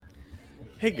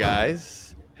Hey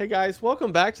guys,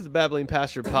 welcome back to the Babbling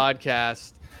Pastor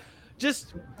Podcast.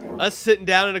 Just us sitting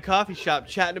down in a coffee shop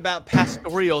chatting about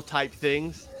pastoral type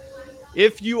things.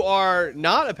 If you are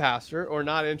not a pastor or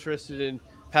not interested in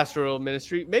pastoral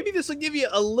ministry, maybe this will give you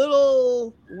a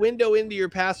little window into your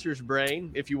pastor's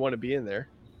brain if you want to be in there.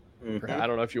 Mm-hmm. I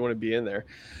don't know if you want to be in there.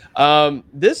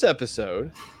 This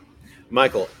episode,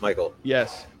 Michael,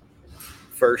 yes,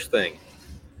 first thing,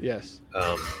 yes.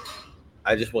 um,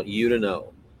 I just want you to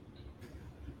know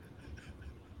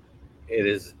it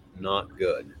is not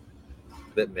good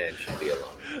that men should be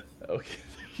alone. Okay,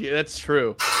 yeah, that's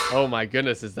true. Oh my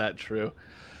goodness, is that true?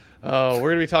 Oh, we're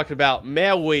gonna be talking about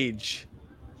marriage.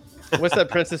 What's that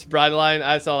Princess Bride line?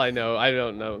 That's all I know. I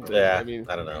don't know. I Yeah, mean,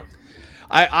 I don't know.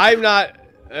 I'm not.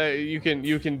 You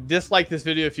can dislike this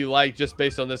video if you like, just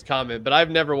based on this comment. But I've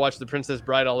never watched The Princess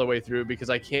Bride all the way through because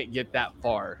I can't get that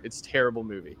far. It's a terrible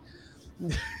movie.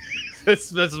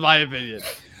 that's my opinion.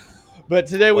 But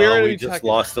today we are Well, going to we be just talking.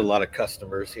 lost a lot of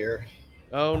customers here.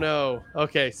 Oh no.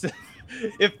 Okay. So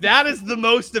if that is the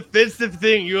most offensive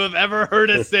thing you have ever heard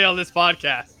us say on this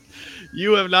podcast,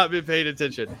 you have not been paying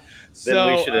attention. Then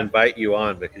we So should invite you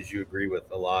on because you agree with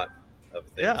a lot of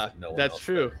things yeah, that no one that's else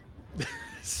true. does.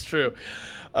 It's true.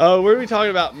 We're going to be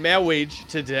talking about marriage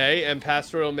today and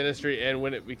pastoral ministry, and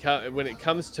when it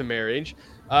comes to marriage.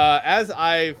 I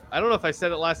don't know if I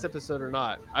said it last episode or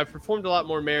not. I've performed a lot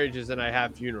more marriages than I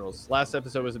have funerals. Last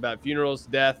episode was about funerals,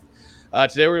 death.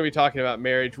 Today we're going to be talking about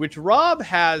marriage, which Rob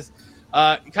has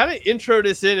kind of introed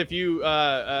us in. If you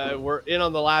were in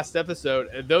on the last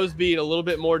episode, those being a little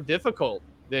bit more difficult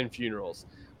than funerals.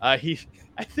 I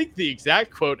think the exact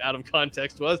quote out of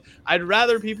context was, "I'd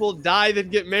rather people die than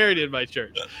get married in my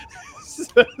church."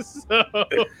 so,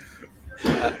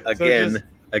 Again,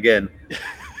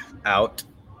 out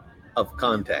of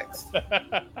context.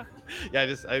 yeah,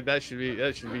 that should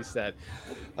be said.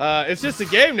 It's just a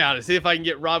game now to see if I can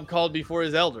get Rob called before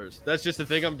his elders. That's just the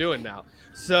thing I'm doing now.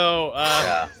 So,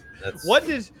 Yeah, that's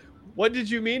what did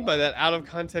you mean by that out of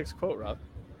context quote, Rob?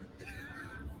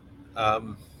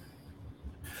 um.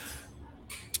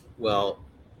 Well,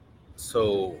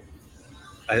 so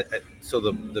so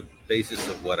the basis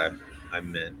of what I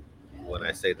meant when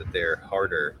I say that they're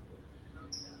harder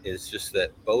is just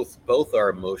that both are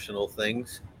emotional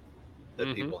things that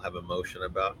Mm-hmm. people have emotion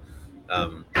about,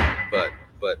 um,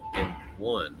 but in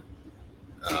one,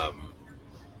 um,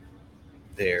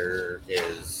 there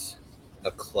is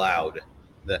a cloud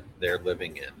that they're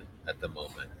living in at the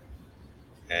moment,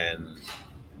 and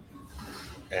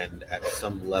at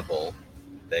some level,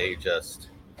 they just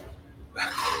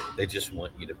they just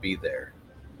want you to be there.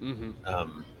 Mm-hmm.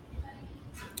 Um,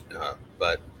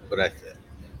 but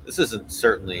this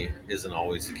isn't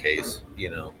always the case,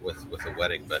 with a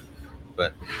wedding,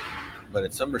 but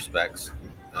in some respects,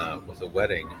 with a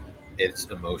wedding, it's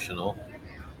emotional,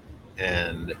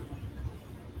 and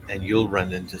you'll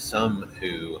run into some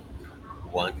who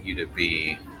want you to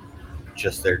be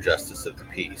just their justice of the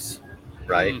peace,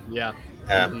 right? Yeah.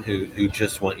 Mm-hmm. Who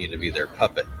just want you to be their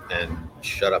puppet and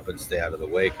shut up and stay out of the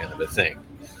way, kind of a thing,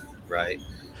 right?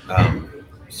 Um,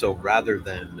 so rather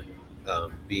than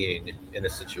being in a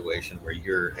situation where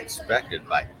you're expected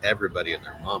by everybody and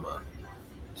their mama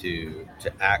to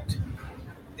act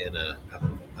in a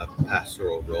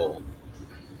pastoral role,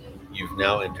 you've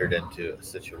now entered into a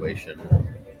situation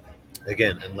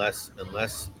again, unless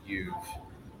you've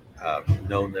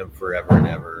known them forever and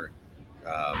ever,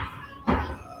 um,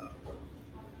 uh,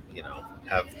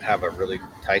 have a really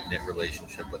tight knit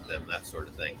relationship with them, that sort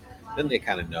of thing. Then they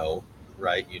kind of know,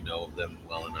 right? You know them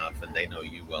well enough, and they know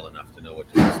you well enough to know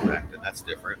what to expect, and that's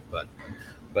different. But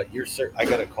I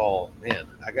got a call, man.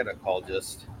 I got a call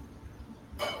just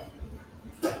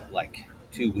like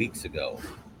 2 weeks ago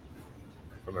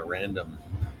from a random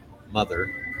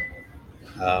mother,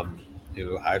 um,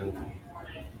 who I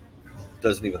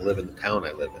doesn't even live in the town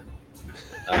I live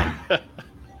in.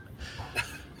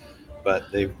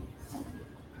 But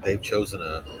they've chosen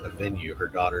a venue. Her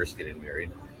daughter's getting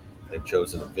married. They've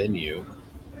chosen a venue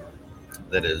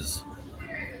that is,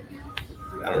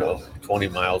 I don't know, 20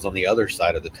 miles on the other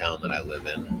side of the town that I live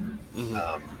in.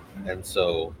 Mm-hmm.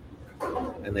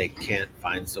 And they can't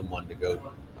find someone to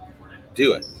go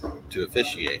do it, to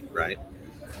officiate, right?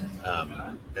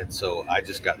 And so I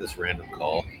just got this random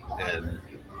call and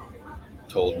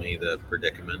told me the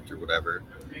predicament or whatever,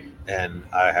 and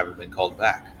I haven't been called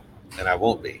back, and I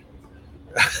won't be.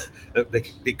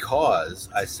 Because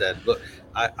I said, look,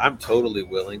 I'm totally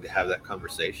willing to have that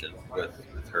conversation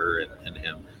with her and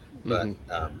him, but,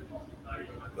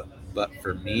 Mm-hmm. but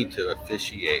for me to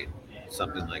officiate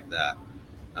something like that,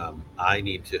 I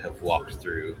need to have walked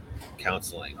through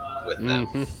counseling with them,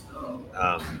 Hmm.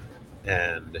 um,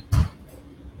 and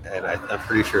I'm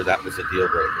pretty sure that was a deal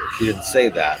breaker. She didn't say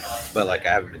that, but like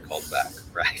I haven't been called back,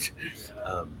 right?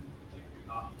 Um,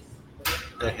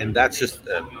 and that's just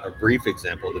a brief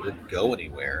example that didn't go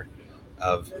anywhere.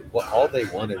 Of what all they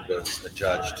wanted was a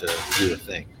judge to do a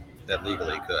thing that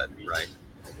legally could, right?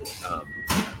 Um,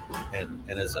 and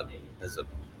as a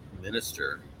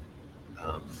minister,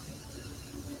 um,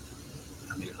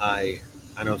 I mean, I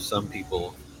know some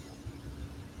people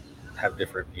have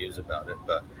different views about it,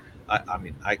 but I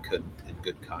mean, I couldn't, in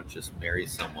good conscience, marry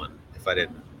someone if I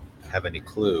didn't have any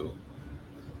clue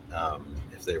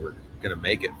if they were going to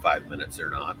make it 5 minutes or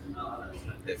not.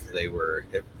 If they were,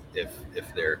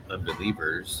 if they're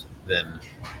unbelievers, then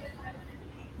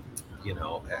you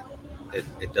know,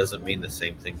 it doesn't mean the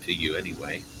same thing to you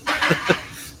anyway.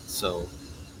 So,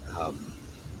 um,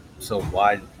 so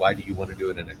why do you want to do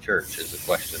it in a church? Is a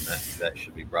question that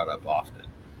should be brought up often.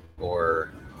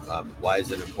 Or why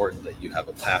is it important that you have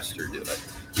a pastor do it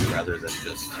rather than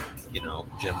just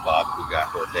Jim Bob who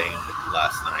got ordained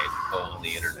last night on the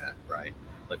internet, right?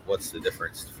 Like, what's the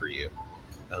difference for you?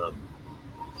 Um,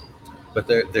 but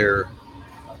they're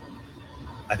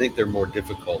I think they're more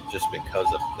difficult just because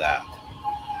of that,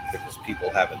 because people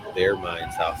have in their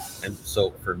minds how. And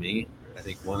so for me, I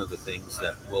think one of the things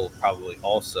that will probably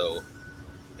also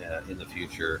in the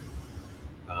future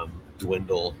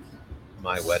dwindle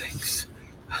my weddings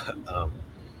um,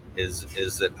 is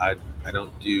that I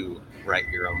don't do write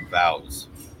your own vows.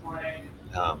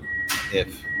 Um,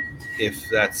 if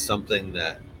that's something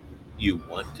that you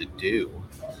want to do,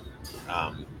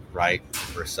 um, write,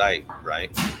 recite,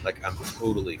 right? Like I'm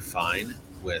totally fine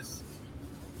with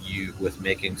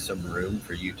making some room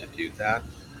for you to do that,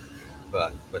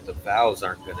 but the vows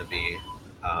aren't going to be,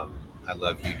 I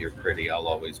love you, you're pretty, I'll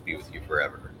always be with you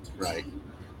forever, right?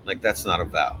 Like that's not a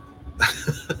vow.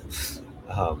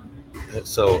 um,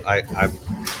 so I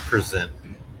present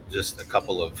just a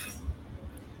couple of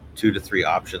 2 to 3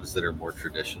 options that are more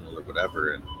traditional or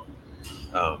whatever, and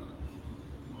um,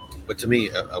 but to me,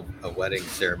 a wedding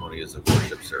ceremony is a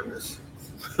worship service.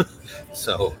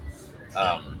 So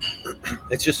um,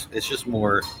 it's just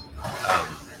more. Um,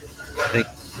 I think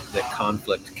that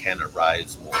conflict can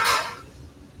arise more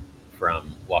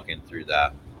from walking through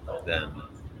that than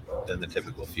the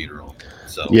typical funeral.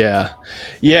 So Yeah.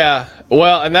 Yeah.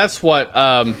 Well, and that's what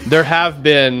there have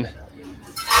been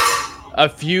a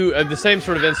few the same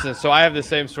sort of instance. So I have the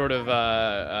same sort of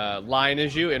line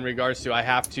as you in regards to I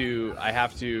have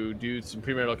to do some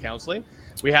premarital counseling.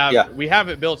 yeah, We have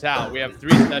it built out. We have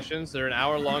 3 sessions. They're an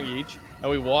hour long each,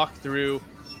 and we walk through.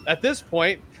 At this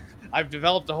point, I've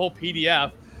developed a whole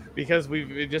PDF because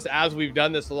just as we've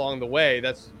done this along the way.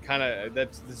 This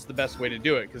is the best way to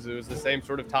do it because it was the same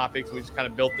sort of topics. We just kind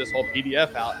of built this whole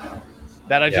PDF out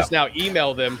that I yeah, just now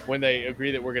email them when they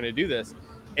agree that we're going to do this.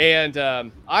 And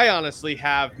I honestly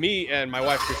have me and my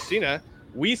wife, Christina,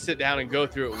 we sit down and go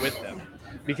through it with them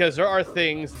because there are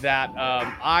things that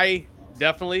I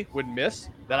definitely would miss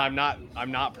that I'm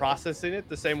not processing it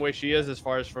the same way she is as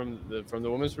far as from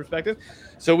the woman's perspective.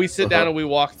 So we sit uh-huh. down and we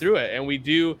walk through it and we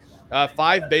do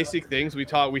 5 basic things. We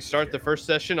start the first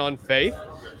session on faith.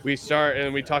 We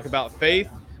talk about faith.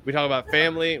 We talk about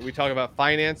family. We talk about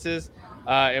finances.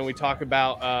 And we talk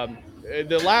about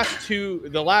the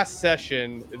last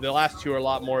session. The last two are a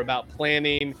lot more about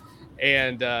planning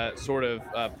and sort of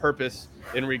purpose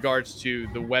in regards to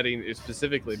the wedding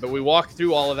specifically. But we walk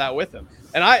through all of that with them.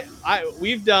 And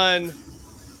we've done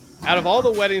out of all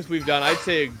the weddings we've done, I'd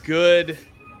say a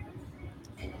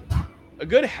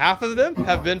good half of them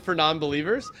have been for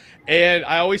non-believers. And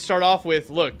I always start off with,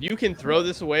 look, you can throw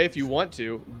this away if you want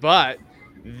to, but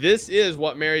this is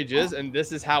what marriage is, and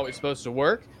this is how it's supposed to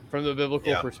work from the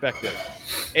biblical Yeah, perspective.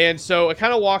 And so I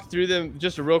kind of walked through them,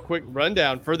 just a real quick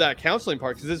rundown for that counseling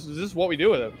part, because this is what we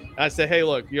do with them. And I say, hey,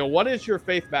 look, what is your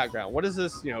faith background? What is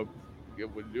this,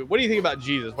 what do you think about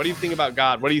Jesus? What do you think about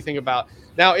God? What do you think about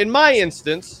now? In my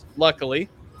instance, luckily,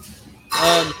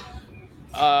 um,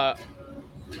 uh,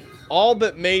 all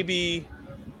but maybe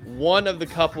one of the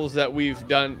couples that we've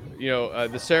done,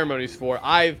 the ceremonies for,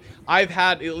 I've either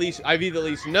at least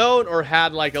known or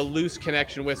had like a loose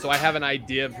connection with, so I have an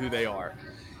idea of who they are.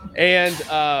 And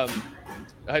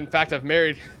in fact,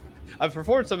 I've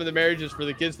performed some of the marriages for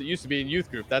the kids that used to be in youth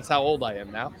group. That's how old I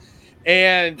am now.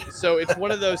 And so it's one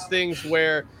of those things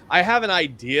where I have an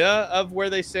idea of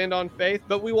where they stand on faith,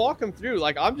 but we walk them through.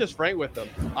 Like, I'm just frank with them.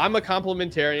 I'm a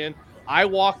complementarian. I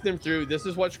walk them through. This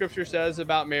is what scripture says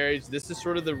about marriage. This is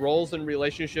sort of the roles and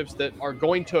relationships that are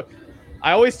going to.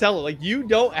 I always tell them, like, you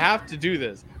don't have to do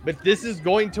this, but this is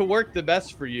going to work the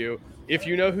best for you if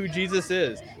you know who Jesus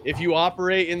is, if you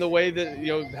operate in the way that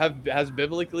has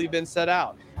biblically been set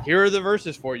out. Here are the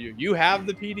verses for you. You have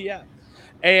the PDF,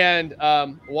 and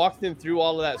walk them through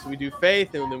all of that. So we do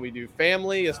faith, and then we do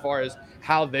family as far as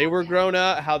how they were grown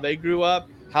up, how they grew up,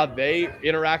 how they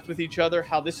interact with each other,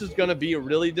 how this is going to be a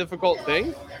really difficult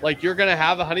thing. Like you're going to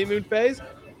have a honeymoon phase.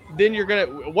 Then you're going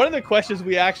to, one of the questions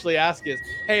we actually ask is,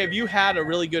 hey, have you had a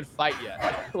really good fight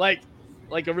yet? like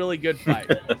a really good fight.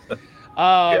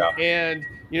 Yeah. And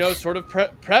sort of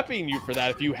prepping you for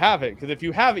that if you haven't, because if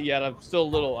you haven't yet, I'm still a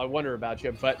little, I wonder about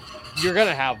you, but you're going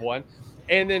to have one.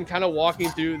 And then kind of walking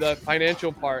through the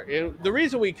financial part. And the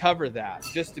reason we cover that,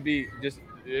 just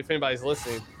if anybody's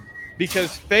listening,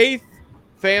 because faith,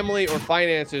 family, or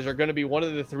finances are going to be one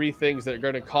of the three things that are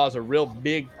going to cause a real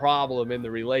big problem in the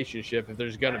relationship. If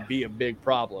there's going to be a big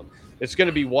problem, it's going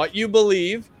to be what you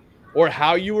believe, or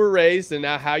how you were raised and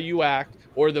now how you act,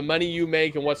 or the money you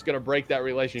make and what's going to break that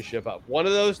relationship up. One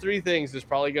of those three things is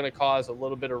probably going to cause a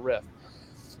little bit of rift.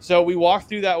 So we walk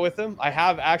through that with them. I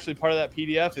have actually part of that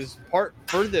PDF is part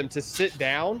for them to sit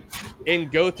down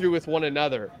and go through with one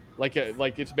another. Like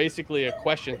it's basically a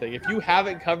question thing. If you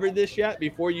haven't covered this yet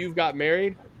before you've got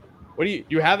married,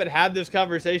 you haven't had this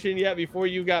conversation yet before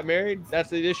you got married?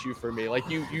 That's an issue for me. Like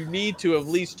you need to have at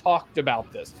least talked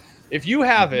about this. If you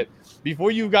haven't,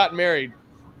 before you got married,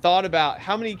 thought about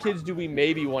how many kids do we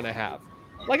maybe want to have?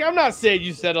 Like, I'm not saying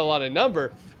you settle on a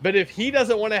number, but if he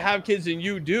doesn't want to have kids and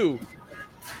you do,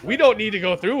 we don't need to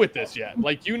go through with this yet.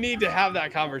 Like, you need to have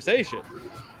that conversation.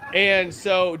 And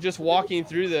so just walking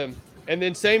through them. And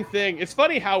then same thing. It's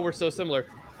funny how we're so similar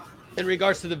in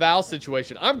regards to the vow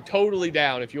situation. I'm totally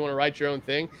down if you want to write your own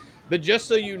thing. But just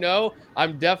so you know,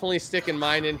 I'm definitely sticking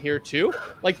mine in here too.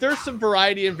 Like there's some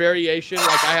variety and variation.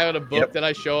 Like I have a book that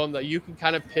I show them that you can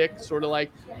kind of pick sort of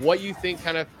like what you think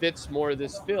kind of fits more of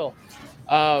this feel.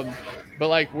 But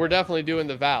like we're definitely doing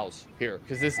the vows here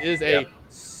because this is a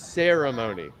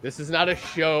ceremony. This is not a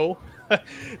show.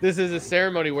 This is a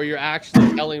ceremony where you're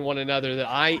actually telling one another that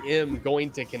I am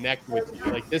going to connect with you.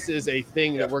 Like this is a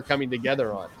thing that we're coming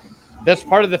together on. That's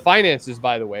part of the finances,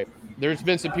 by the way. There's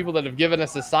been some people that have given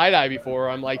us a side eye before.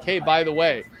 I'm like, hey, by the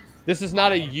way, this is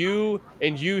not a you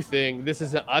and you thing. This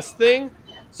is an us thing.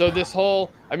 So this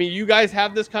whole, I mean, you guys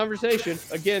have this conversation.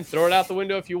 Again, throw it out the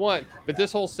window if you want. But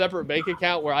this whole separate bank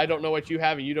account where I don't know what you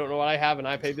have and you don't know what I have and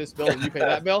I pay this bill and you pay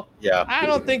that bill. Yeah. I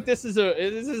don't think this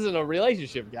isn't a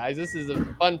relationship, guys. This is a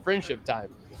fun friendship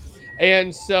time.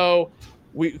 And so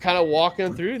we kind of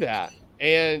walking through that.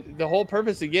 And the whole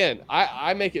purpose, again,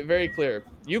 I make it very clear.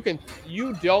 You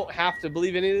don't have to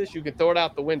believe any of this. You can throw it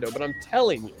out the window. But I'm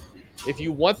telling you, if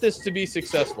you want this to be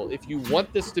successful, if you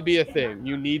want this to be a thing,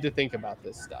 you need to think about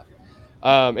this stuff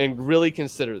and really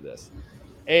consider this.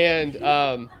 And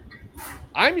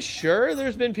I'm sure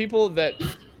there's been people that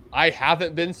I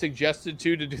haven't been suggested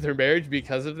to do their marriage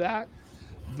because of that.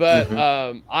 But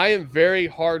I am very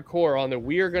hardcore on that.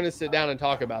 We are going to sit down and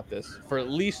talk about this for at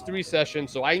least 3 sessions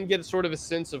so I can get sort of a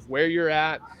sense of where you're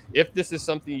at, if this is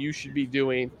something you should be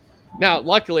doing. Now,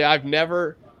 luckily, I've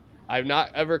not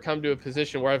ever come to a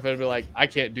position where I've been like, I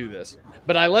can't do this.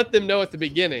 But I let them know at the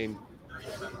beginning.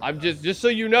 I'm just so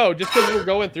you know, just because we're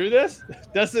going through this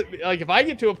doesn't like if I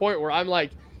get to a point where I'm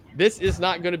like, this is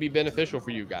not going to be beneficial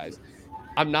for you guys,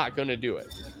 I'm not going to do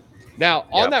it. Now,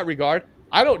 on that regard,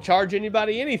 I don't charge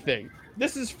anybody anything.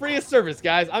 This is free of service,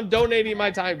 guys. I'm donating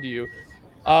my time to you.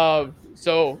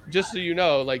 So just so you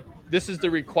know, like this is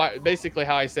basically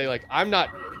how I say, like,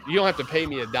 you don't have to pay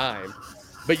me a dime,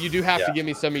 but you do have to give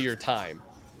me some of your time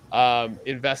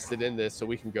invested in this so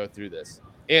we can go through this.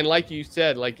 And like you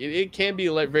said, like it can be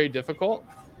very difficult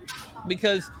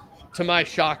because to my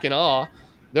shock and awe,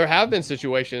 there have been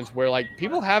situations where like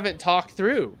people haven't talked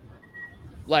through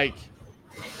like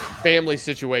family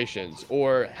situations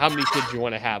or how many kids you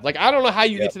want to have. Like, I don't know how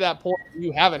you get to that point.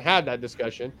 You haven't had that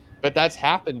discussion, but that's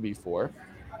happened before.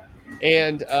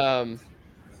 And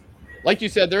like you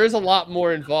said, there is a lot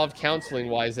more involved counseling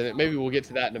wise in it. Maybe we'll get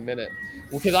to that in a minute.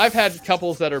 Because I've had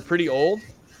couples that are pretty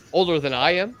older than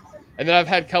I am. And then I've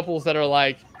had couples that are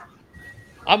like,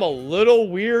 I'm a little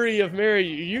weary of marriage.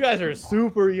 You guys are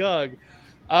super young.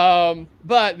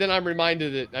 But then I'm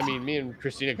reminded that, I mean, me and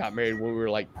Christina got married when we were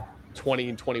like 20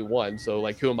 and 21. So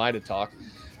like, who am I to talk?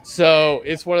 So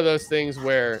it's one of those things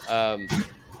where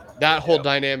that whole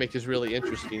dynamic is really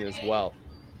interesting as well.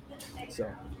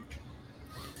 So.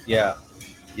 Yeah.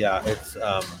 It's,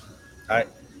 I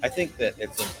think that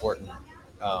it's important.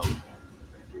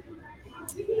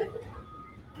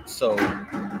 So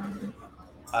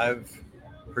I've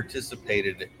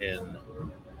participated in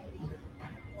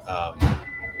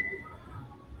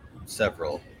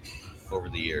several over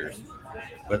the years,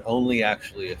 but only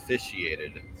actually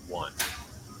officiated one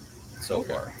so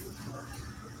Okay. far.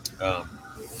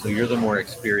 So you're the more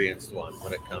experienced one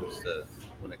when it comes to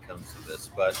this,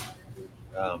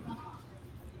 um,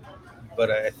 but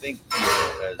I think,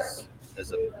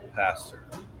 as a pastor,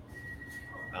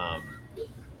 um,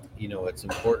 it's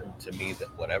important to me that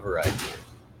whatever I do,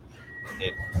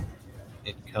 it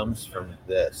it comes from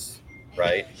this,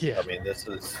 right? Yeah. I mean,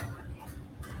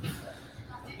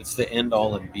 it's the end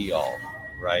all and be all,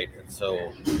 right? And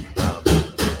so,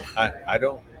 I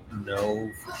don't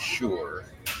know for sure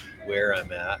where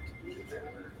I'm at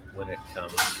when it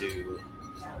comes to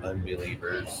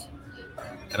unbelievers,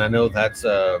 and I know that's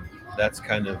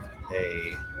kind of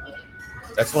a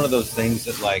that's one of those things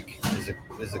that like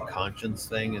is a conscience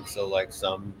thing, and so like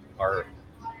some are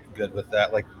good with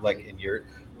that, like in your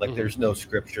like Hmm. there's no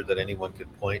scripture that anyone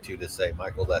could point to say,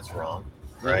 Michael, that's wrong,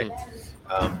 right?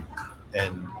 Hmm. Um,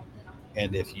 and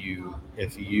and if you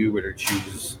were to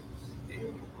choose,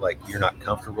 like, you're not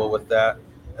comfortable with that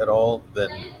at all, then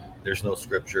there's no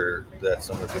scripture that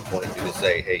someone could point to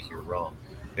say, hey, you're wrong.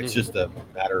 It's Hmm. just a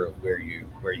matter of where you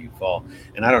fall.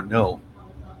 And I don't know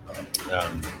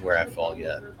where I fall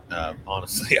yet.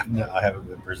 Honestly, I haven't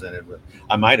been presented with.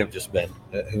 I might have just been.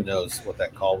 Who knows what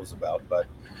that call was about?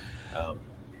 Um,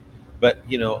 but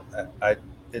I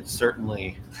it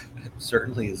certainly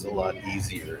is a lot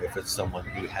easier if it's someone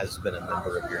who has been a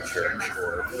member of your church,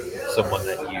 or someone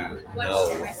that you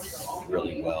know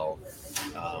really well,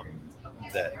 um,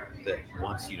 that that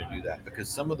wants you to do that, because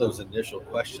some of those initial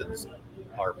questions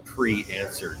are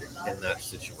pre-answered in that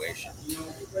situation,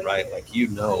 right? Like,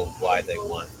 why they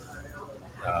want,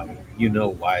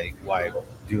 why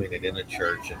doing it in a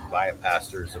church and by a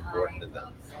pastor is important to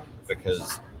them,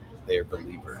 because they're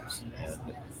believers,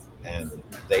 and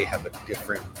they have a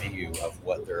different view of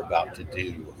what they're about to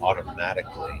do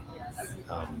automatically,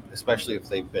 especially if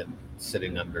they've been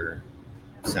sitting under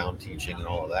sound teaching and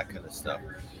all of that kind of stuff.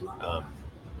 Um,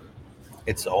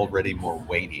 it's already more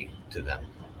weighty to them,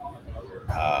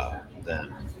 uh,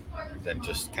 than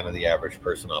just kind of the average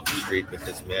person off the street.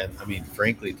 Because, man, I mean,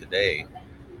 frankly, today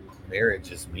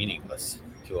marriage is meaningless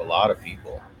to a lot of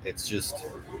people. It's just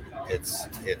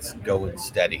it's going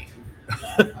steady,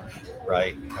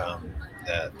 right?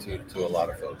 To a lot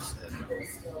of folks, and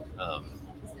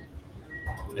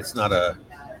it's not a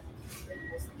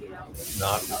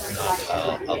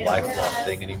lifelong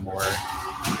thing anymore.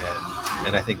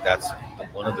 And I think that's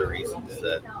one of the reasons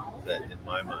that in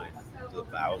my mind the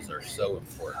vows are so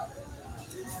important.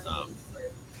 Um,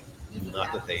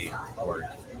 Not that they weren't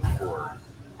before,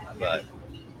 but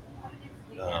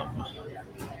um,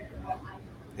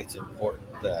 it's important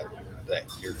that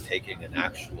you're taking an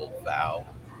actual vow.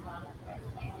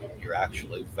 You're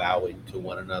actually vowing to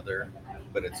one another,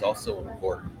 but it's also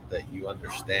important that you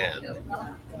understand,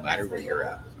 no matter where you're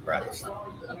at with Christ,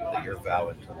 that you're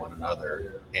vowing to one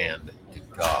another and to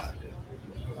God.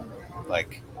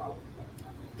 Like,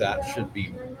 that should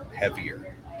be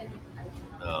heavier.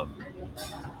 Um,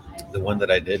 the one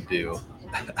that I did do,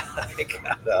 I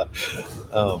got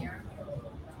um,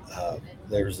 uh,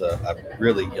 there's a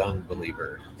really young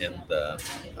believer in the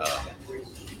uh,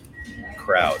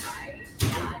 crowd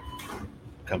who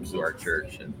comes to our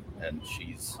church, and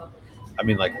she's, I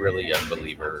mean, like, really young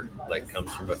believer, like,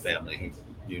 comes from a family who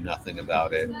knew nothing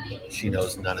about it. She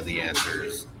knows none of the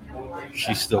answers.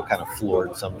 She's still kind of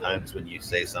floored sometimes when you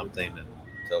say something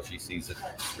until she sees it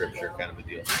in scripture, kind of a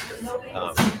deal.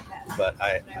 But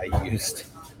I used,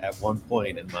 at one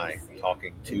point in my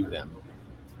talking to them,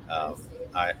 um,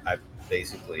 I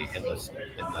basically, in this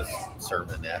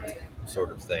sermonette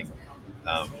sort of thing,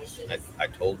 um, I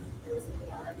told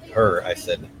her, I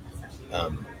said,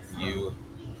 um, you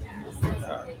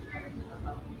uh,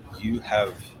 you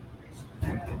have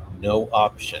no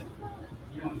option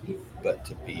but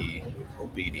to be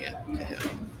obedient to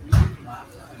him.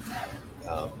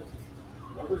 Um,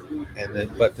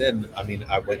 but then, I mean,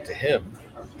 I went to him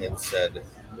and said,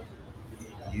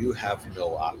 you have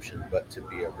no option but to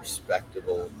be a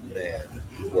respectable man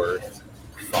worth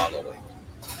following,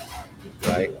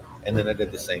 right? And then I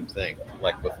did the same thing,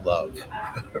 like with love,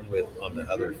 with on the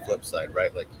other flip side,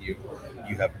 right? Like, you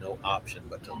have no option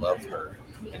but to love her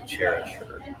and cherish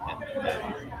her,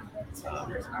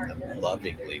 and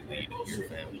lovingly lead your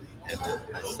family. And then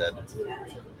I said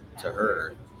to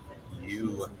her,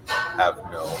 you have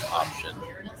no option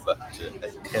but to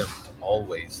attempt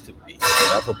always to be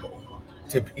lovable,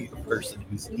 to be a person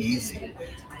who's easy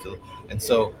to. And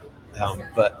so,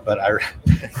 but I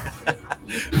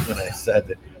when I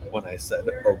said when I said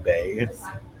obey.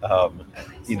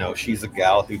 She's a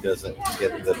gal who doesn't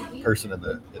get the person in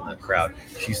the crowd.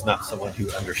 She's not someone who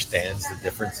understands the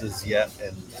differences yet,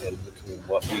 and between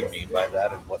what we mean by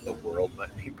that and what the world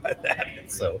might mean by that.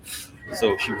 And so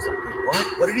she was like,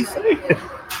 "What? What did he say?"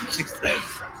 She said,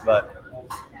 but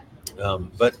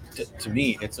to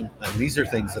me, and these are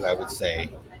things that I would say,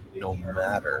 no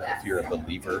matter if you're a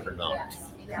believer or not,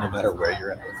 no matter where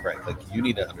you're at with Christ, like you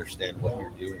need to understand what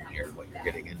you're doing here, what you're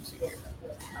getting into here.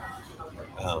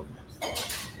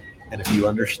 And if you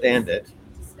understand it,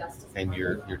 and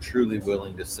you're truly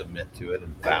willing to submit to it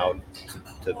and vow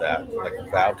to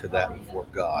that before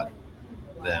God,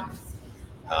 then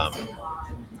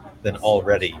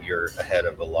already you're ahead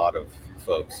of a lot of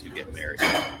folks who get married.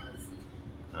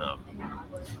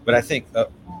 But I think,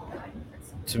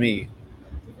 to me,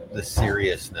 the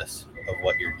seriousness of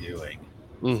what you're doing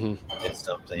is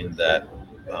something that,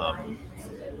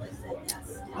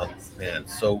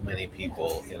 so many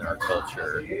people in our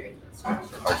culture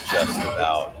are just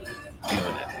about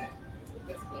doing it.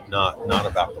 Not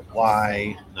about the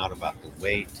why, not about the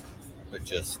wait, but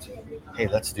just, hey,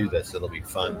 let's do this. It'll be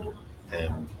fun,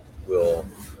 and we'll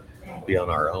be on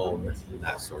our own and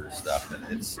that sort of stuff. And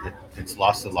it's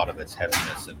lost a lot of its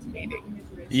heaviness and meaning.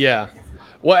 Yeah.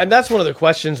 Well, and that's one of the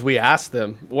questions we asked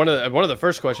them. One of the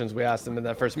first questions we asked them in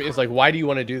that first meeting is like, why do you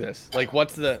want to do this? Like,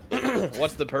 what's the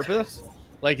purpose?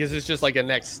 Like, is this just like a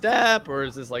next step, or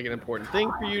is this like an important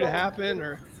thing for you to happen,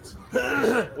 or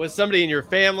was somebody in your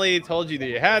family told you that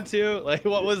you had to? Like,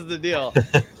 what was the deal?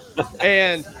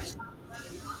 And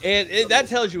that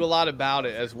tells you a lot about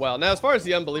it as well. Now, as far as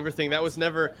the unbeliever thing, that was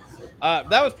never.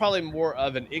 That was probably more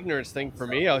of an ignorance thing for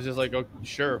me. I was just like, oh,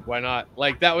 sure, why not?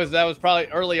 Like that was probably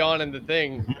early on in the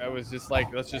thing. I was just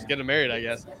like, let's just get them married, I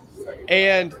guess.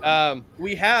 And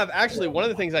we have actually, one of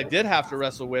the things I did have to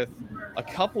wrestle with a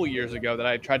couple years ago that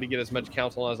I tried to get as much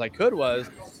counsel as I could was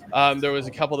there was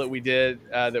a couple that we did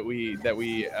that we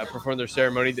performed their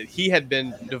ceremony that he had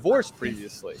been divorced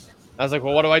previously. I was like,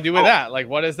 well, what do I do with that? Like,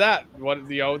 what is that?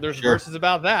 There's verses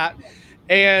about that.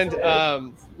 And,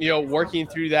 working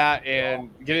through that and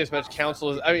getting as much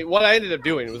counsel what I ended up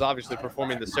doing was obviously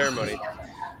performing the ceremony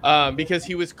because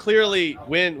he was clearly,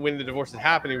 when the divorce had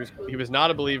happened, he was not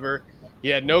a believer. He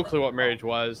had no clue what marriage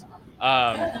was.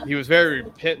 He was very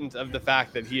repentant of the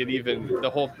fact that he had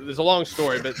there's a long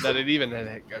story, but that it even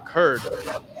had occurred,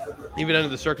 even under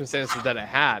the circumstances that it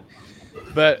had.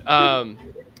 But,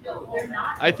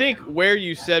 I think where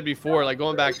you said before, like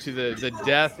going back to the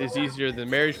death is easier than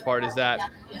marriage part, is that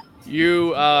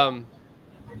you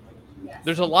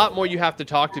there's a lot more you have to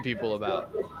talk to people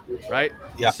about, right?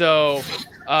 Yeah. So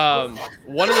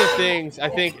one of the things I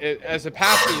think as a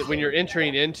pastor, when you're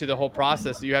entering into the whole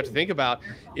process that you have to think about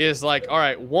is like, all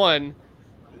right, one.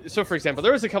 So for example,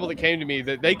 there was a couple that came to me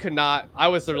that they could not. I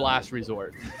was their last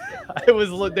resort.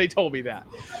 They told me that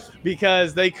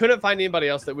because they couldn't find anybody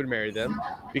else that would marry them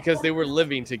because they were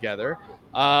living together.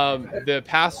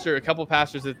 A couple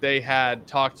pastors that they had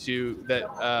talked to that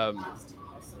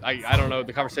I don't know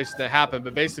the conversation that happened,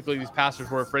 but basically these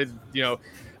pastors were afraid.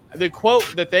 The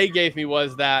quote that they gave me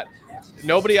was that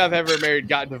nobody I've ever married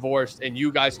got divorced, and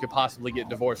you guys could possibly get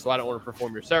divorced, so I don't want to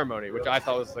perform your ceremony, which I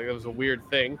thought was it was a weird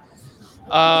thing.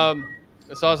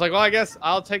 So I was like, well, I guess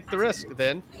I'll take the risk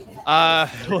then.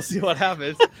 We'll see what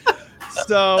happens.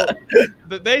 So,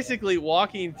 but basically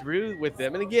walking through with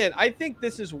them. And again, I think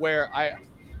this is where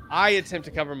I attempt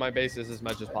to cover my bases as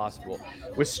much as possible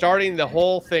with starting the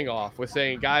whole thing off with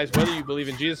saying, guys, whether you believe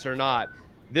in Jesus or not,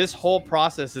 this whole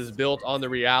process is built on the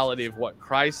reality of what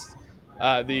Christ,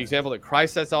 the example that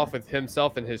Christ sets off with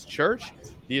himself and his church,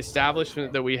 the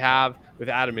establishment that we have with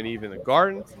Adam and Eve in the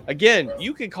garden. Again,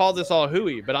 you could call this all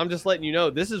hooey, but I'm just letting you know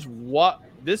this is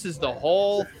the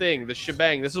whole thing, the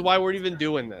shebang. This is why we're even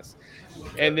doing this.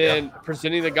 And then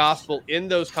presenting the gospel in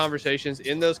those conversations,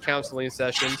 in those counseling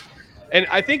sessions. And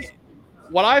I think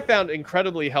what I found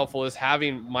incredibly helpful is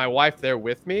having my wife there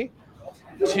with me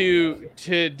to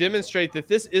demonstrate that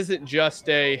this isn't just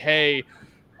a, hey,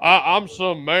 I'm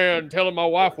some man telling my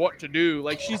wife what to do.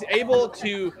 Like she's able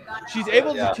to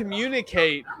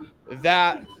communicate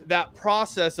that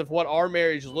process of what our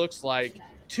marriage looks like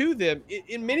to them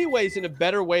in many ways in a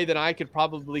better way than I could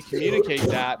probably communicate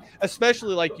that,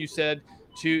 especially like you said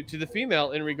to the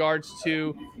female in regards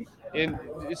to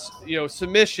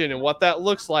submission and what that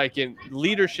looks like in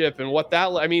leadership and what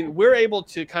that, we're able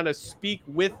to kind of speak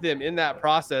with them in that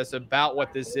process about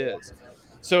what this is.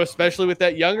 So especially with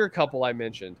that younger couple I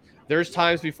mentioned, there's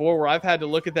times before where I've had to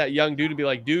look at that young dude and be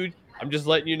like, dude, I'm just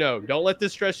letting you know, don't let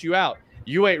this stress you out.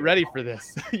 you ain't ready for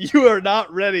this. You are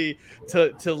not ready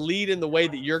to lead in the way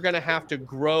that you're going to have to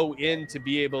grow in to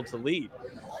be able to lead.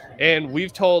 And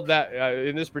we've told that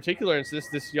in this particular instance,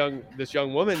 this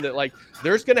young woman, that like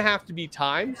there's going to have to be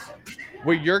times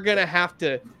where you're going to have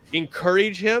to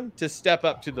encourage him to step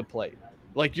up to the plate.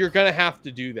 Like you're going to have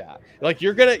to do that. Like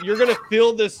you're going to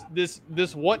feel this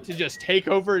want to just take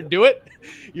over and do it.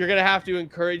 You're going to have to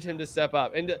encourage him to step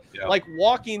up, and like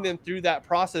walking them through that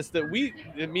process that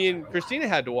me and Christina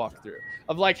had to walk through,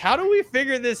 of like, how do we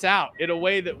figure this out in a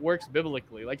way that works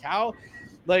biblically? Like how,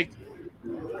 like,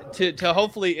 to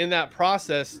hopefully in that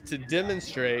process to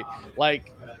demonstrate,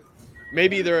 like,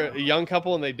 maybe they're a young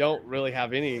couple and they don't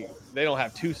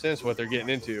have 2 cents what they're getting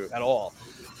into at all,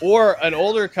 or an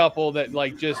older couple that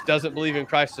like just doesn't believe in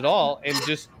Christ at all, and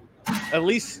just at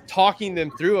least talking them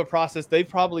through a process they've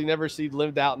probably never seen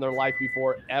lived out in their life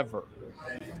before ever,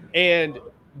 and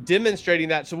demonstrating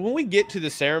that. So when we get to the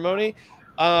ceremony,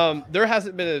 there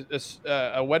hasn't been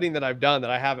a wedding that I've done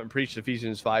that I haven't preached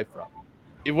Ephesians 5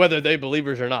 from, whether they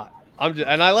believers or not.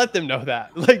 And I let them know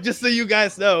that, like, just so you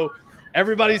guys know,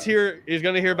 everybody's here is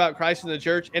going to hear about Christ in the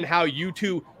church and how you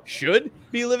two should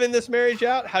be living this marriage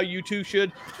out, how you two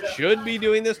should be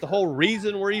doing this. The whole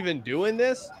reason we're even doing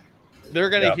this, they're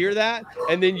going to hear that.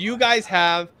 And then you guys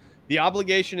have the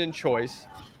obligation and choice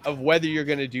of whether you're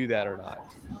going to do that or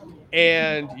not.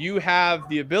 And you have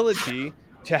the ability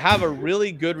to have a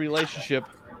really good relationship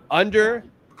under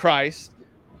Christ,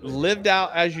 lived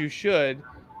out as you should.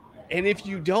 And if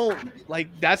you don't, like,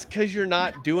 that's because you're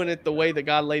not doing it the way that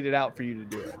God laid it out for you to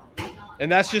do it.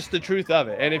 And that's just the truth of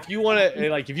it. And if you want to,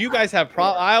 like, if you guys have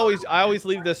I always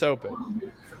leave this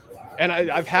open. And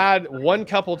I've had one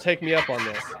couple take me up on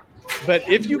this. But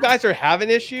if you guys are having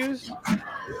issues,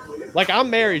 like, I'm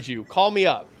married you, call me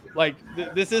up. Like,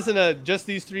 this isn't a just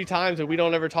these 3 times and we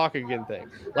don't ever talk again thing.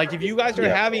 Like, if you guys are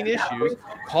having issues,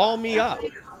 call me up.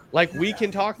 Like, we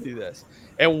can talk through this.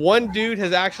 And one dude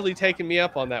has actually taken me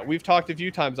up on that. We've talked a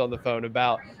few times on the phone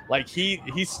about, like,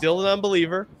 he's still an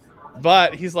unbeliever,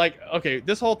 but he's like, okay,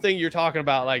 this whole thing you're talking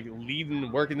about, like, leading,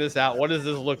 working this out, what does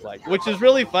this look like? Which is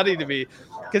really funny to me,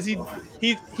 because he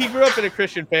grew up in a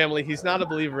Christian family. He's not a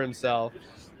believer himself,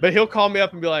 but he'll call me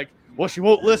up and be like, well, she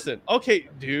won't listen. Okay,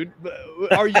 dude,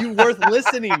 are you worth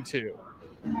listening to?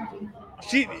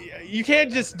 You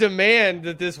can't just demand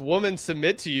that this woman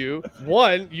submit to you.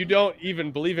 One, you don't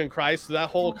even believe in Christ, so that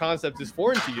whole concept is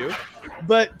foreign to you.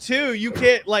 But 2, you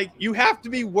can't, like, you have to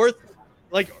be worth,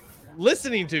 like,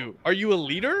 listening to. Are you a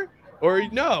leader? Or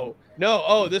no?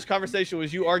 Oh, this conversation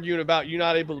was you arguing about you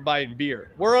not able to buy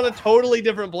beer. We're on a totally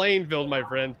different playing field, my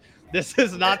friend. This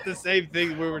is not the same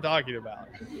thing we were talking about.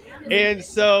 And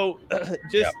so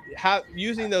just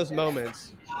using those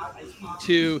moments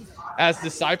to, as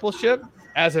discipleship,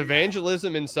 as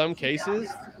evangelism in some cases,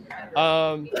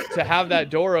 to have that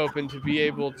door open to be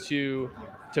able to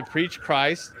preach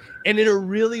Christ, and in a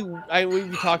really, we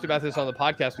talked about this on the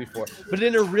podcast before, but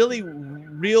in a really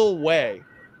real way,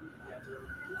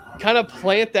 kind of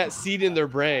plant that seed in their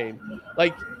brain,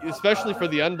 like, especially for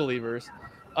the unbelievers,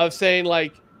 of saying,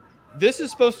 like, this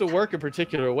is supposed to work a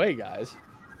particular way, guys.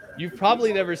 You've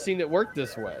probably never seen it work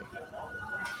this way.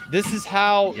 This is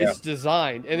how it's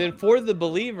designed. And then for the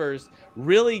believers,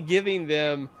 really giving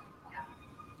them,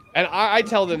 and I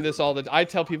tell them this I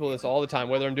tell people this all the time,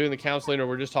 whether I'm doing the counseling or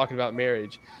we're just talking about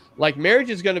marriage. Like, marriage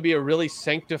is going to be a really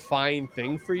sanctifying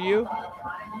thing for you,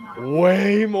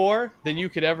 way more than you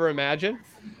could ever imagine,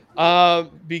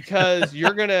 because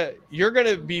you're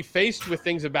gonna be faced with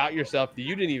things about yourself that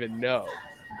you didn't even know,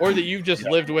 or that you've just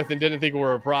lived with and didn't think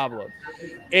were a problem.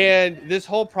 And this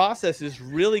whole process is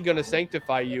really going to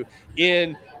sanctify you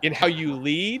in how you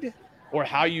lead, or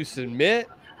how you submit,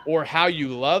 or how you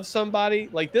love somebody.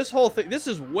 Like, this whole thing, this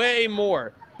is way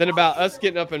more than about us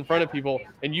getting up in front of people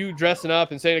and you dressing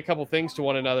up and saying a couple things to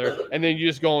one another and then you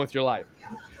just go on with your life.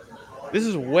 This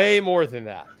is way more than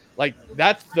that. Like,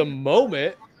 that's the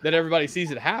moment that everybody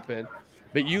sees it happen,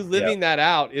 but you living that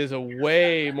out is a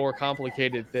way more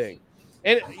complicated thing.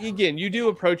 And again, you do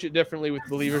approach it differently with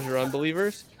believers or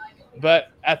unbelievers,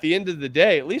 but at the end of the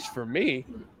day, at least for me,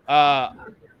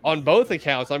 on both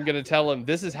accounts, I'm going to tell them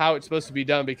this is how it's supposed to be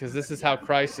done, because this is how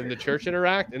Christ and the church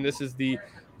interact, and this is the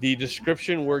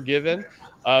description we're given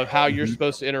of how you're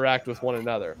supposed to interact with one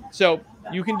another. So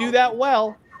you can do that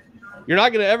well. You're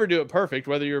not going to ever do it perfect,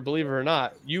 whether you're a believer or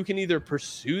not. You can either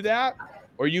pursue that,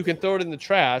 or you can throw it in the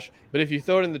trash. But if you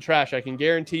throw it in the trash, I can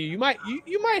guarantee you might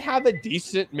have a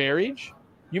decent marriage.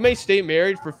 You may stay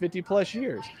married for 50 plus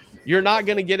years. You're not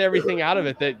going to get everything out of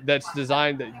it that's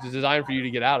designed for you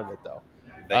to get out of it, though.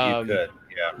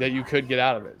 That you could get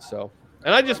out of it. So,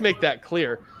 and I just make that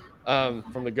clear,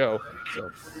 from the go.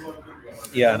 So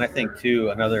Yeah, and I think too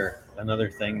another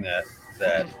thing that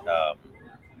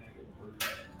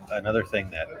another thing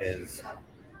that is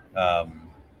um,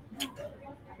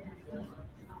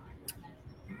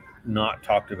 not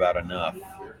talked about enough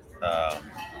um,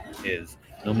 is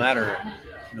no matter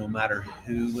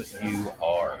who you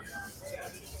are,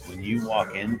 when you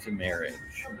walk into marriage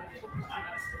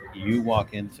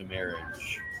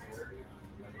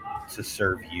to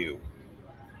serve you.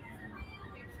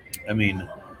 I mean,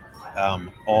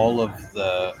 all of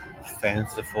the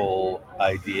fanciful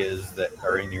ideas that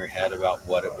are in your head about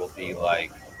what it will be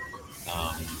like,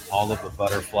 um, all of the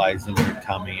butterflies in your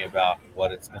tummy about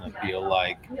what it's going to feel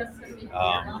like,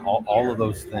 all of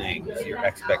those things, your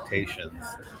expectations.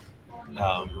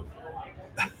 Um,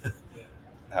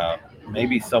 uh,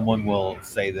 Maybe someone will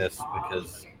say this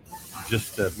because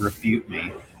just to refute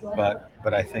me, but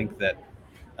I think that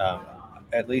um,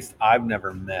 at least I've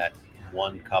never met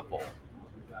one couple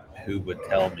who would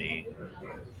tell me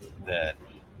that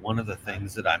one of the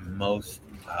things that I most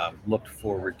looked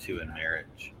forward to in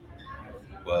marriage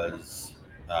was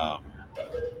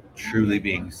truly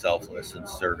being selfless and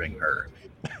serving her.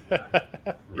 yeah.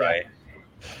 Right?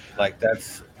 Like that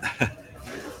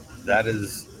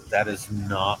is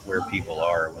not where people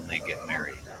are when they get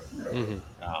married. Hmm.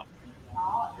 Um,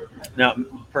 Now,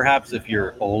 perhaps if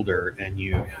you're older and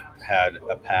you've had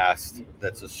a past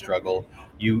that's a struggle,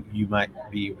 you might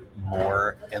be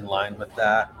more in line with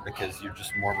that because you're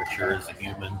just more mature as a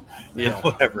human and Yeah.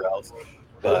 whatever else.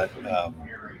 But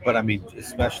but I mean,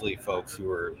 especially folks who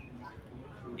are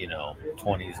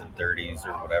 20s and 30s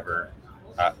or whatever.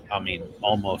 I mean,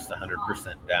 almost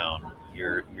 100% down.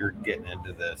 You're getting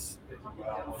into this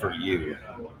for you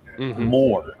Hmm.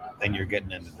 more than you're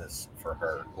getting into this for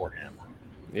her or him.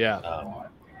 Yeah. Um,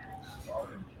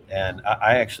 and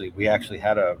we actually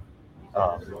had um,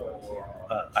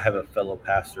 I have a fellow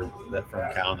pastor that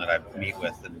from town that I meet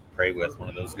with and pray with, one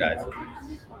of those guys,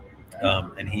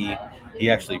 and he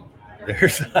actually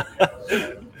there's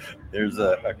there's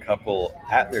a couple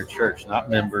at their church, not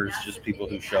members, just people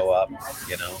who show up,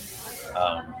 you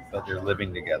know, but they're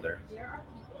living together,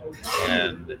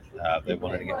 and they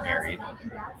wanted to get married,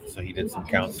 so he did some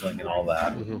counseling and all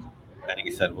that. Hmm. And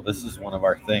he said, "Well, this is one of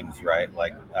our things, right?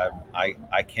 Like,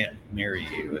 I can't marry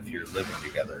you if you're living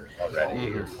together already.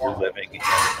 Hmm. You're living in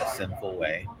a sinful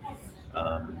way,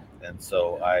 and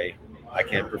so I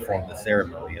can't perform the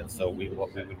ceremony. And so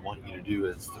what we would want you to do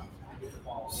is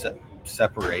to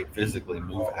separate physically,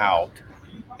 move out,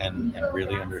 and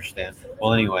really understand."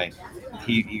 Well, anyway,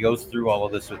 he goes through all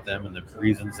of this with them and the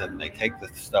reasons, and they take the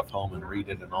stuff home and read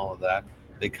it and all of that.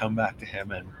 They come back to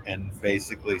him and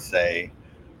basically say,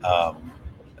 um,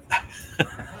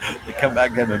 they come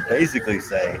back to him and basically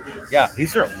say, "Yeah,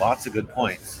 these are lots of good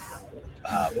points.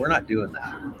 We're not doing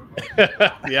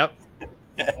that." Yep.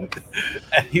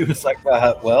 And he was like,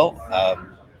 "Well,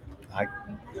 I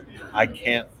I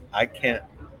can't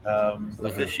Hmm.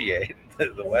 officiate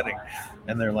the wedding."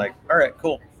 And they're like, "All right,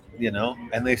 cool."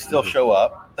 And they still Hmm. show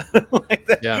up. Like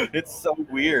that. Yeah. It's so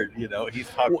weird. He's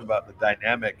talked about the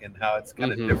dynamic and how it's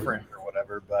kind of Hmm. different or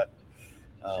whatever, but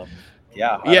um,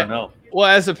 yeah, I Yeah. don't know. Well,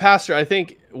 as a pastor, I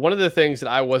think one of the things that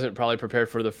I wasn't probably prepared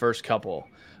for the first couple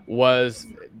was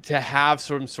to have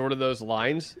some sort of those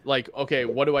lines like, okay,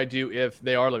 what do I do if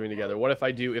they are living together? What if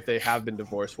I do if they have been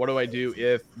divorced? What do I do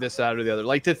if this, that, or the other?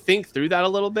 Like to think through that a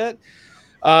little bit.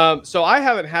 So I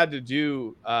haven't had to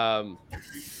do,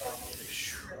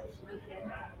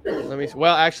 let me,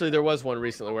 well, actually, there was one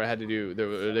recently where I had to do,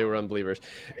 they were unbelievers.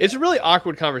 It's a really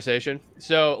awkward conversation.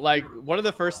 So, like, one of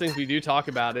the first things we do talk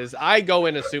about is I go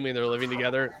in assuming they're living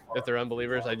together. If they're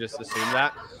unbelievers, I just assume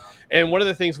that. And one of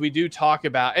the things we do talk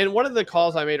about, and one of the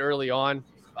calls I made early on,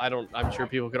 I'm sure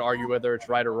people could argue whether it's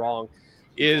right or wrong,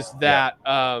 is Yeah,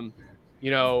 that,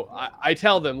 I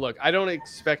tell them, look, I don't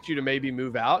expect you to maybe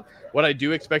move out. What I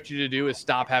do expect you to do is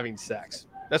stop having sex.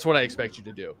 That's what I expect you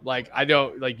to do. Like, I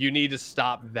don't like, you need to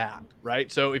stop that. Right.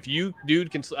 So if you,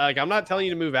 dude, can, like, I'm not telling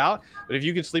you to move out, but if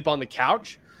you can sleep on the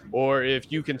couch or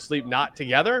if you can sleep not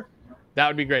together, that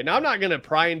would be great. Now, I'm not going to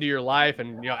pry into your life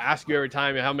and, ask you every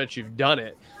time how much you've done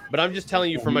it, but I'm just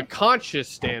telling you from a conscious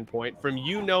standpoint, from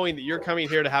you knowing that you're coming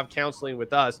here to have counseling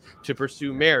with us to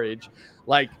pursue marriage,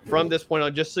 like from this point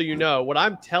on, just so you know, what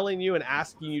I'm telling you and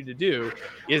asking you to do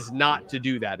is not to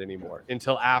do that anymore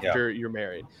until yeah, after you're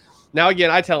married. Now,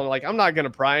 again, I tell them, like, I'm not going to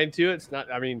pry into it. It's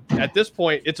not, I mean, at this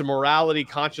point, it's a morality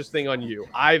conscious thing on you.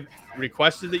 I've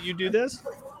requested that you do this.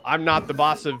 I'm not the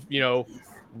boss of,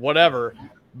 whatever,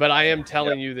 but I am yeah,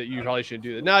 telling you that you probably should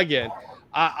do that. Now, again,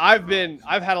 I've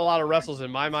had a lot of wrestles in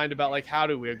my mind about like, how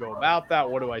do we go about that?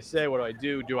 What do I say? What do I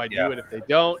do? Do I yeah, do it if they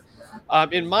don't?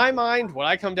 In my mind, what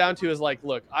I come down to is like,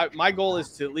 look, my goal is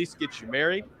to at least get you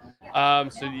married,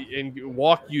 and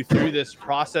walk you through this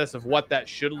process of what that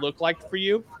should look like for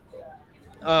you,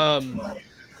 um,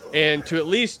 and to at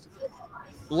least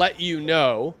let you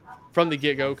know from the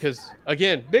get go. Because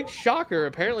again, big shocker.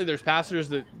 Apparently, there's pastors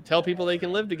that tell people they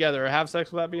can live together or have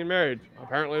sex without being married.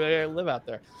 Apparently, they live out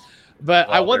there, but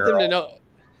I Well, want there are them to also know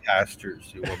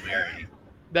pastors who will marry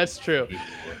that's true. people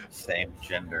of the same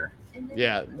gender.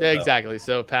 Yeah, So, exactly.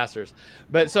 So pastors,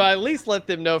 but so I at least let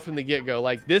them know from the get go,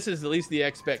 like this is at least the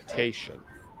expectation,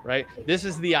 right? This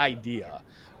is the idea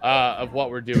of what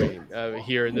we're doing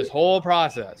here in this whole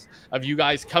process of you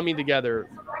guys coming together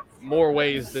more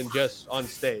ways than just on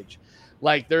stage.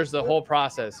 Like there's the whole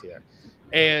process here,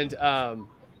 and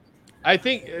I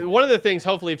think one of the things,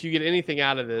 hopefully, if you get anything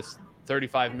out of this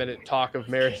 35-minute talk of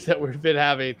marriage that we've been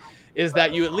having, is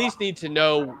that you at least need to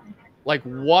know, like,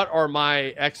 what are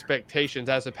my expectations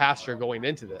as a pastor going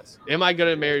into this? Am I going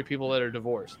to marry people that are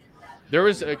divorced? There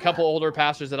was a couple older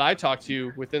pastors that I talked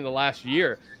to within the last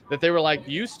year that they were like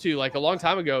used to, like a long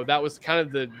time ago, that was kind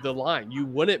of the line. You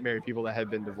wouldn't marry people that had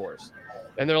been divorced.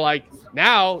 And they're like,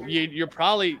 now you're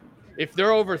probably, if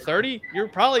they're over 30, you're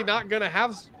probably not going to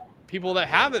have people that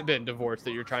haven't been divorced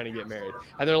that you're trying to get married.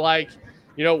 And they're like,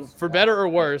 for better or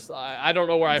worse, I don't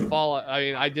know where I fall. I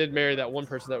mean, I did marry that one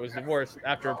person that was divorced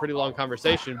after a pretty long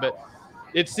conversation, but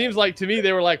it seems like to me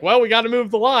they were like, well, we got to move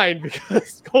the line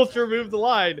because culture moved the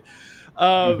line.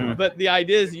 mhm. But the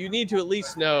idea is you need to at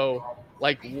least know,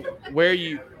 like, where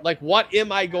you, like, what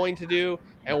am I going to do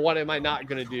and what am I not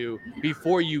going to do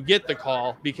before you get the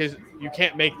call, because you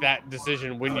can't make that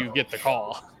decision when you get the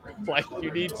call. Like, you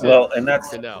need Well, and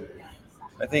to know.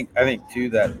 I think too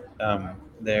that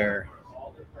there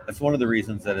that's one of the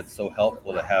reasons that it's so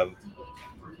helpful to have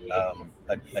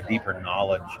a deeper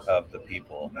knowledge of the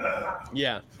people,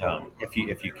 Yeah.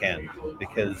 if you can,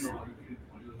 because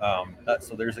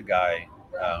so there's a guy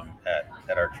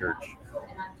at our church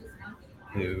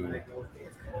who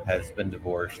has been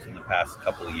divorced in the past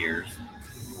couple of years.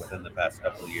 Within the past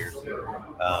couple of years,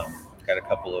 got a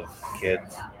couple of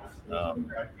kids.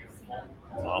 Um,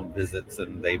 Mom visits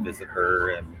and they visit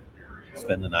her and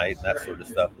spend the night and that sort of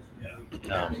stuff.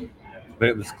 But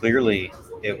it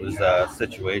was a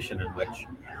situation in which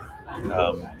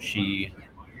she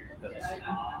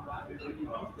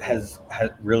has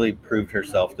really proved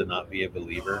herself to not be a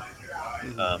believer.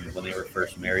 Mhm. When they were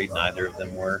first married, neither of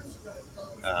them were.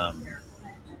 Um,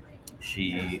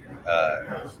 she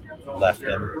left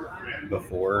him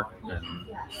before and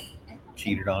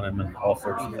cheated on him and all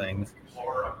sorts of things.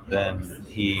 Then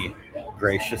he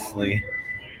graciously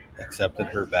accepted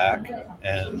her back,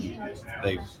 and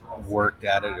they worked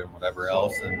at it and whatever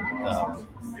else. And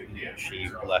she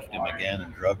left him again,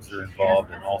 and drugs are involved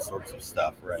and all sorts of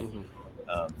stuff, right?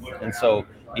 Mhm. And so,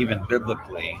 even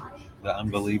biblically, the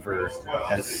unbeliever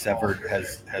has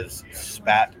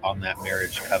spat on that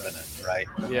marriage covenant, right?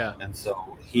 Yeah. And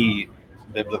so he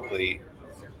biblically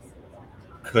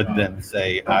could then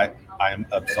say, I'm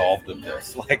absolved of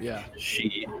this. Like Yeah.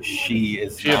 she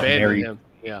is She now abandoned married, him.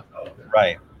 Yeah.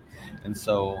 right? And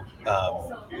so,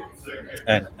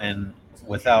 and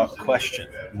without question,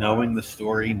 knowing the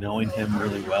story, knowing him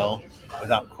really well,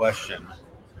 without question,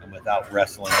 and without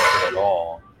wrestling with it at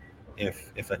all,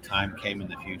 if a time came in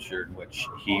the future in which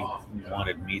he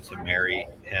wanted me to marry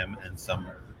him and some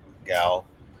gal,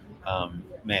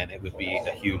 man, it would be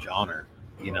a huge honor,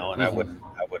 and Mhm. I wouldn't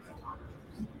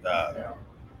uh,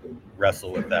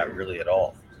 wrestle with that really at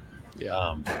all, Yeah.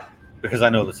 um, because I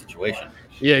know the situation.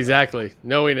 Yeah, exactly.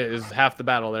 Knowing it is half the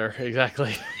battle there.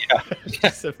 Exactly. Yeah, As I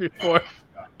said before.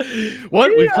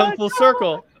 What? We've come full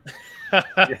circle.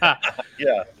 yeah,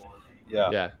 yeah, yeah.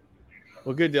 Yeah.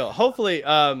 Well, good deal. Hopefully, you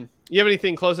have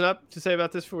anything closing up to say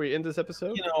about this before we end this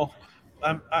episode? You know,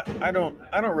 I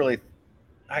don't really.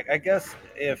 I guess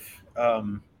if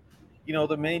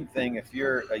the main thing, if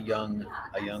you're a young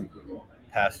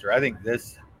pastor, I think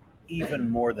this, even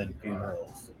more than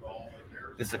funerals,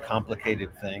 is a complicated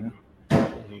thing.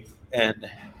 Mhm. And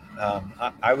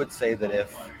I would say that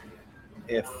if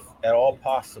at all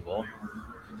possible,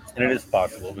 and it is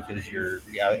possible because you're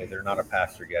not a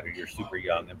pastor yet, or you're super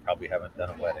young and probably haven't done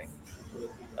a wedding,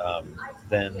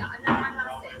 then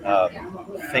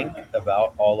think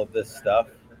about all of this stuff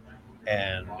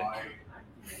and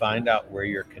find out where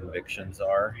your convictions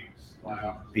are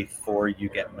Mhm. before you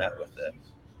get met with it.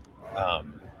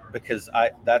 Because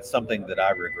that's something that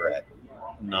I regret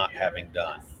not having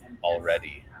done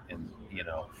already, and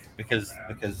because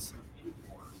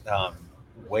um,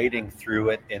 wading through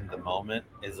it in the moment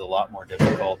is a lot more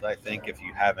difficult, I think, if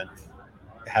you haven't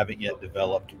haven't yet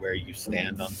developed where you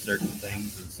stand on certain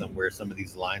things, and where some of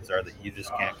these lines are that you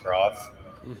just can't cross.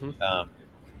 Hmm. Um,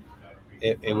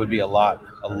 it would be a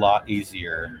lot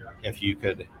easier if you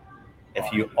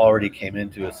already came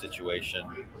into a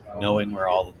situation knowing where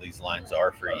all of these lines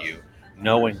are for you,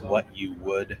 knowing what you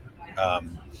would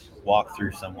um, walk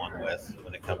through someone with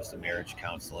when it comes to marriage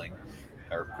counseling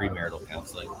or premarital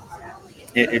counseling.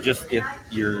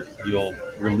 You'll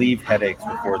relieve headaches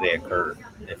before they occur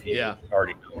if you Yeah.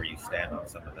 already know where you stand on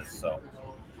some of this. So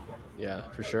Yeah,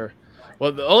 for sure.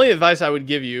 Well, the only advice I would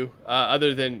give you,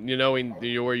 other than knowing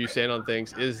where you stand on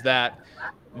things, is that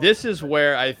this is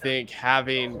where I think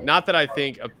having, not that I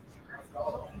think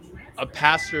a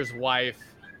pastor's wife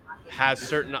has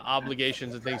certain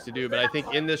obligations and things to do, but I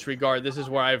think in this regard, this is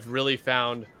where I've really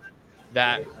found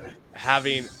that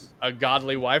having a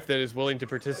godly wife that is willing to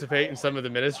participate in some of the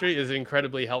ministry is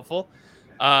incredibly helpful,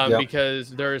 yep. because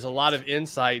there is a lot of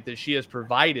insight that she has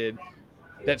provided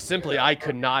that simply I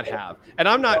could not have. And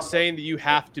I'm not saying that you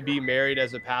have to be married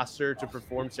as a pastor to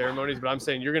perform ceremonies, but I'm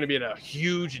saying you're going to be at a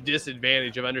huge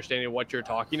disadvantage of understanding what you're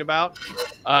talking about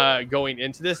going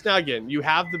into this. Now, again, you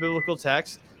have the biblical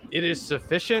text, it is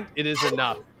sufficient, it is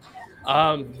enough.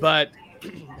 But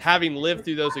having lived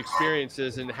through those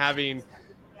experiences and having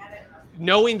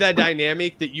knowing that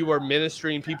dynamic that you are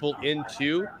ministering people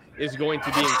into is going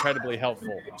to be incredibly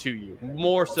helpful to you,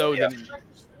 more so Yeah.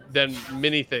 than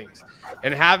many things.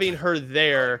 And having her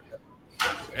there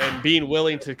and being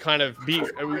willing to kind of be,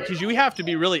 because you have to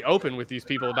be really open with these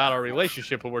people about our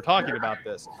relationship when we're talking about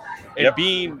this, and Yep.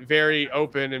 being very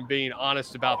open and being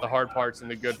honest about the hard parts and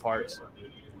the good parts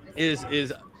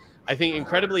is I think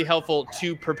incredibly helpful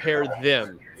to prepare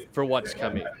them for what's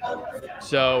coming.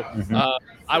 So Hmm. uh,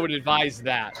 I would advise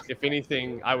that. If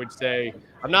anything, I would say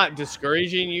I'm not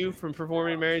discouraging you from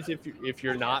performing marriage if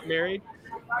you're not married,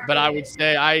 but I would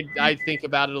say I think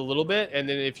about it a little bit, and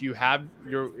then if you have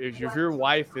if your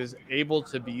wife is able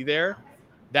to be there,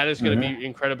 that is going to Hmm. be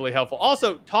incredibly helpful.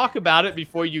 Also, talk about it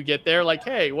before you get there. Like,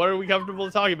 hey, what are we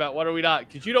comfortable talking about? What are we not?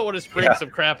 Because you don't want to spring Yeah. some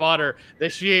crap on her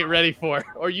that she ain't ready for,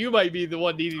 or you might be the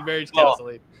one needing marriage Well,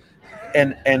 counseling.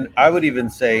 and I would even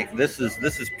say this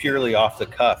is purely off the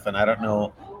cuff, and I don't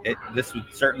know. This would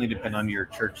certainly depend on your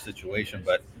church situation,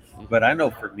 but Hmm. I know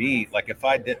for me, like if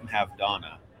I didn't have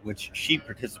Donna, which she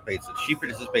participates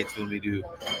when we do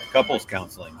couples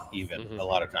counseling, even Hmm. a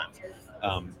lot of times.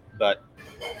 Um, but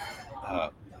uh,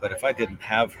 but if I didn't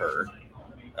have her,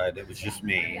 it was just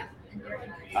me.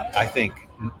 I think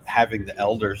having the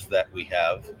elders that we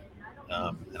have,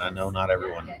 and I know not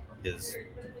everyone is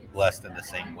blessed in the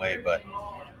same way, but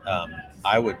um,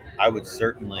 I would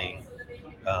certainly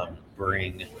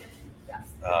bring.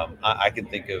 I can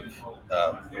think of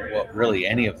well, really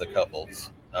any of the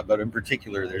couples, but in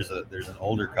particular, there's an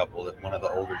older couple that one of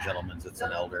the older gentlemen that's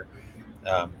an elder.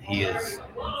 He is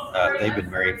they've been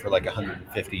married for like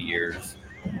 150 years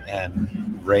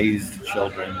and raised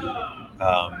children.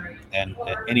 And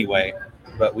anyway,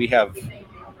 but we have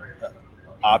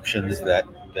options that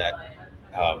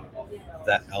um,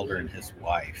 that elder and his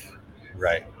wife,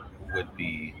 right, would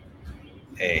be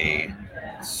a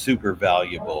super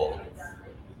valuable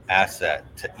asset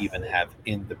to even have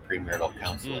in the premarital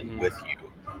counseling Hmm. with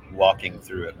you, walking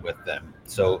through it with them.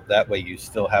 So that way you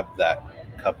still have that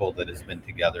couple that has been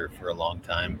together for a long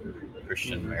time,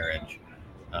 Christian Hmm. marriage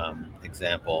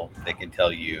example. They can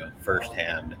tell you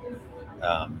firsthand,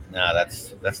 nah,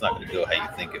 that's not going to go how you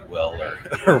think it will, or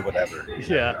or whatever, you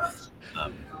know. Yeah.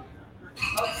 Um,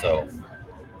 so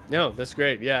No, that's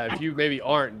great. Yeah, if you maybe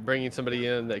aren't bringing somebody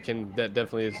in that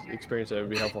definitely is experience that would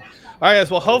be helpful. All right,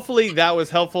 guys. Well, hopefully that was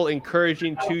helpful,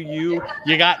 encouraging to you.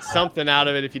 You got something out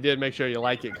of it. If you did, make sure you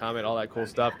like it, comment, all that cool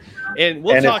stuff, and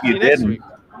we'll and if talk to you you next didn't week.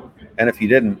 and if you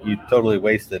didn't, you totally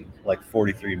wasted like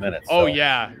 43 minutes. Oh So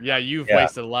yeah, yeah. You've yeah,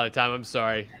 wasted a lot of time. I'm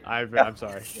sorry. yeah, I'm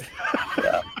sorry.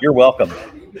 yeah. You're welcome.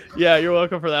 Yeah, you're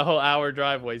welcome for that whole hour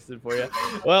drive wasted for you.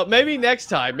 Well, maybe next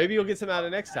time. Maybe you'll get some out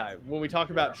of next time when we talk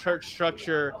about church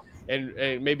structure and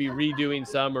maybe redoing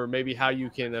some, or maybe how you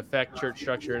can affect church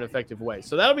structure in an effective way.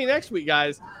 So that'll be next week,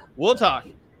 guys. We'll talk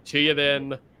to you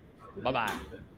then. Bye bye.